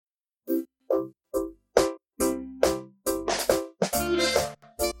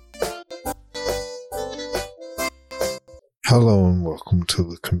Hello and welcome to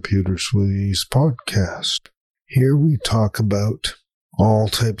the Computers with Ease podcast. Here we talk about all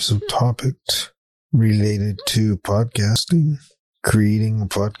types of topics related to podcasting, creating a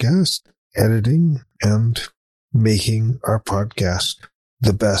podcast, editing, and making our podcast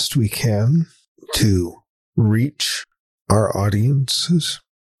the best we can to reach our audiences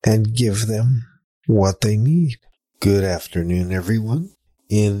and give them what they need. Good afternoon, everyone.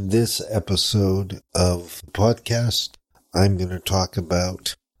 In this episode of the podcast, I'm going to talk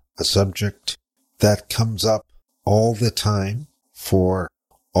about a subject that comes up all the time for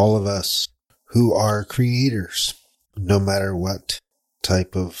all of us who are creators, no matter what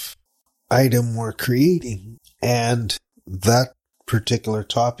type of item we're creating. And that particular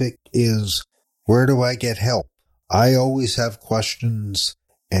topic is, where do I get help? I always have questions,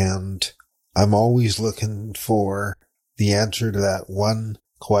 and I'm always looking for the answer to that one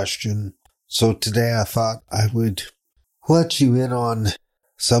question. So today I thought I would let you in on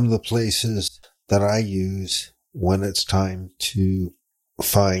some of the places that I use when it's time to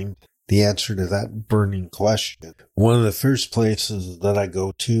find the answer to that burning question. One of the first places that I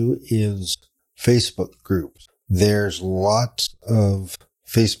go to is Facebook groups. There's lots of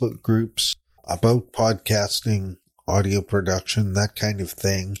Facebook groups about podcasting, audio production, that kind of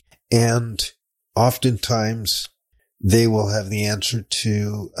thing. And oftentimes they will have the answer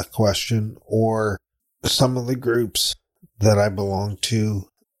to a question, or some of the groups that I belong to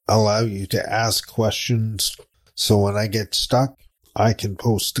allow you to ask questions. So when I get stuck, I can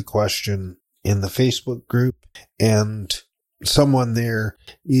post a question in the Facebook group, and someone there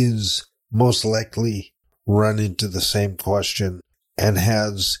is most likely run into the same question and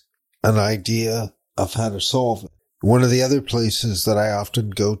has an idea of how to solve it. One of the other places that I often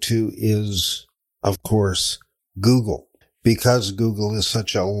go to is, of course, Google. Because Google is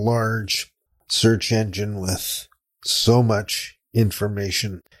such a large search engine with so much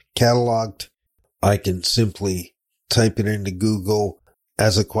information cataloged, I can simply type it into Google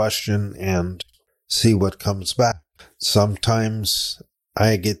as a question and see what comes back. Sometimes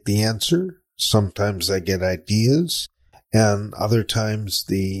I get the answer, sometimes I get ideas, and other times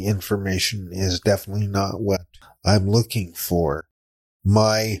the information is definitely not what I'm looking for.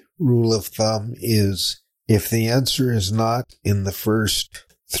 My rule of thumb is, if the answer is not in the first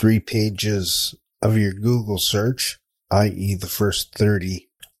 3 pages of your Google search, i.e. the first 30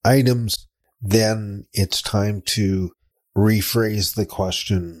 items, then it's time to rephrase the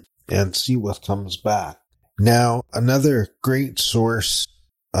question and see what comes back. Now, another great source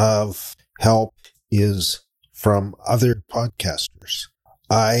of help is from other podcasters.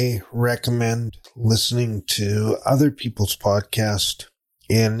 I recommend listening to other people's podcasts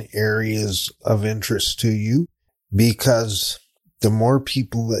in areas of interest to you, because the more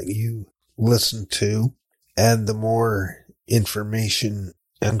people that you listen to and the more information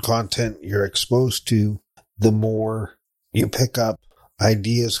and content you're exposed to, the more you pick up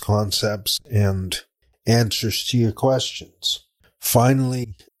ideas, concepts, and answers to your questions.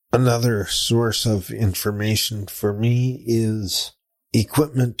 Finally, another source of information for me is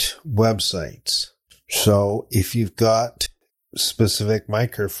equipment websites. So if you've got specific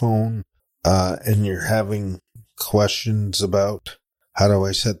microphone and you're having questions about, how do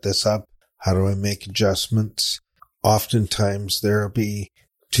I set this up? How do I make adjustments? Oftentimes there will be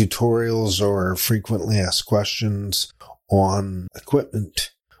tutorials or frequently asked questions on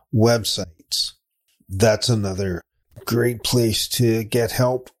equipment websites. That's another great place to get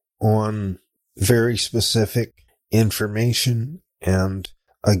help on very specific information. And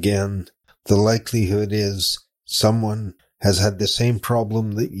again, the likelihood is someone has had the same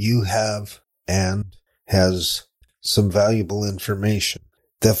problem that you have and has some valuable information.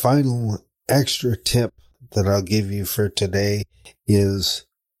 The final extra tip that I'll give you for today is,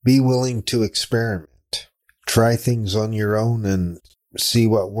 be willing to experiment. Try things on your own and see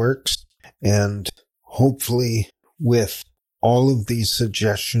what works. And hopefully with all of these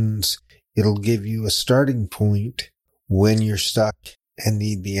suggestions, it'll give you a starting point when you're stuck and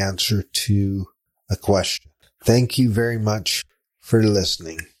need the answer to a question. Thank you very much for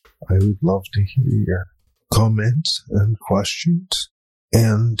listening. I would love to hear your comments and questions.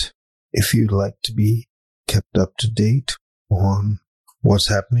 And if you'd like to be kept up to date on what's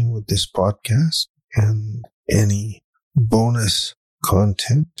happening with this podcast and any bonus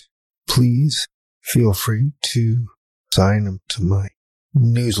content, please feel free to sign up to my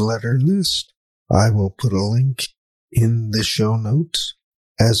newsletter list. I will put a link in the show notes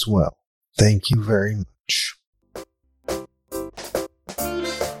as well. Thank you very much.